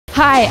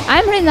Hi,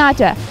 I'm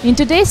Renata. In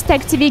today's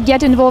StagTV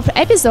Get Involved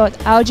episode,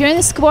 I'll join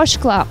a squash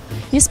club.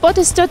 This sport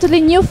is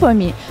totally new for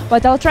me,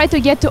 but I'll try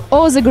to get to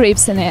all the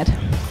grips in it.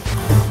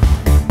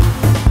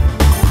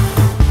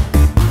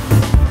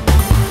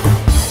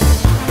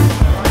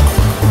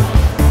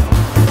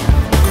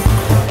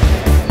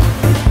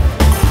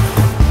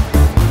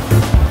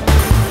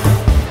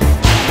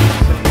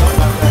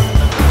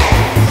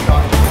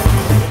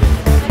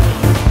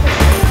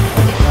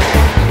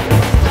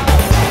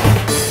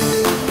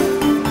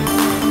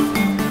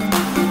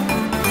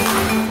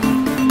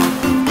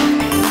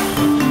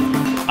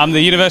 I'm the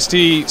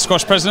university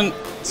squash president,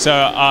 so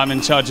I'm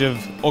in charge of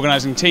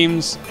organising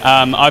teams.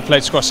 I've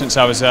played squash since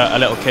I was a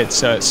little kid,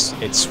 so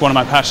it's one of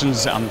my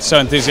passions. I'm so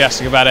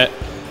enthusiastic about it.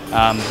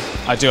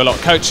 I do a lot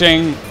of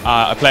coaching.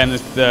 I play in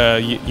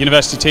the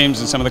university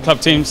teams and some of the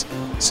club teams,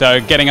 so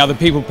getting other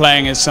people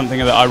playing is something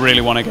that I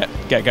really want to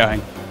get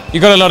going.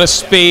 You've got a lot of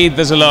speed,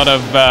 there's a lot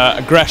of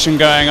aggression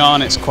going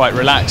on, it's quite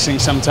relaxing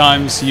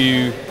sometimes.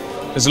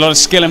 There's a lot of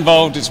skill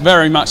involved. It's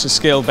very much a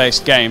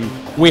skill-based game.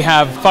 We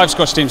have 5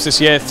 squash teams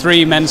this year,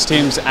 3 men's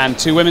teams and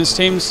 2 women's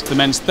teams. The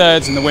men's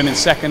thirds and the women's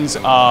seconds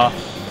are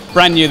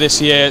brand new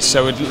this year,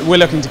 so we're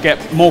looking to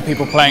get more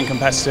people playing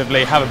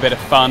competitively, have a bit of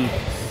fun,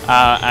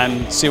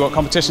 and see what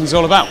competition is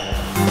all about.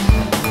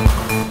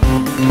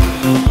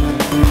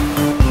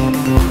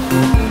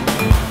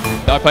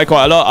 I play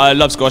quite a lot. I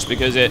love squash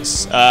because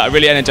it's a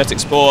really energetic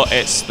sport.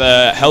 It's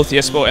the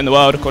healthiest sport in the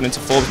world, according to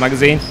Forbes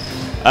magazine.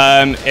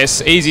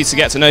 It's easy to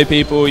get to know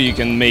people. You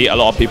can meet a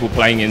lot of people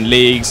playing in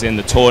leagues, in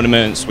the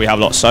tournaments. We have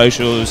a lot of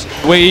socials.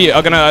 We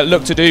are going to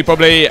look to do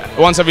probably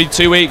once every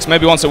 2 weeks,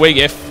 maybe once a week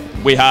if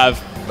we have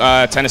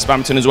tennis,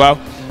 badminton as well.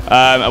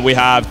 And we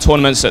have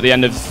tournaments at the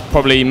end of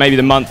probably maybe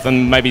the month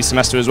and maybe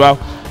semester as well.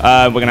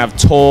 We're going to have a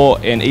tour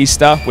in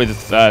Easter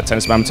with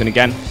tennis, badminton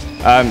again.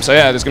 So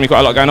yeah, there's going to be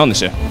quite a lot going on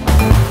this year.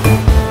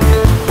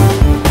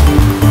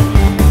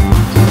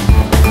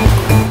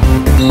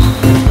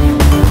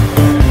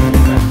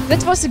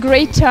 That was a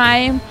great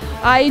time.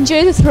 I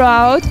enjoyed it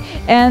throughout,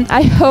 and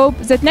I hope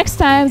that next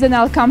time then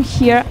I'll come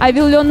here, I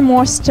will learn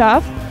more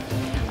stuff.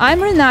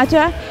 I'm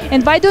Renata,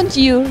 and why don't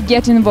you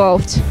get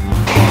involved?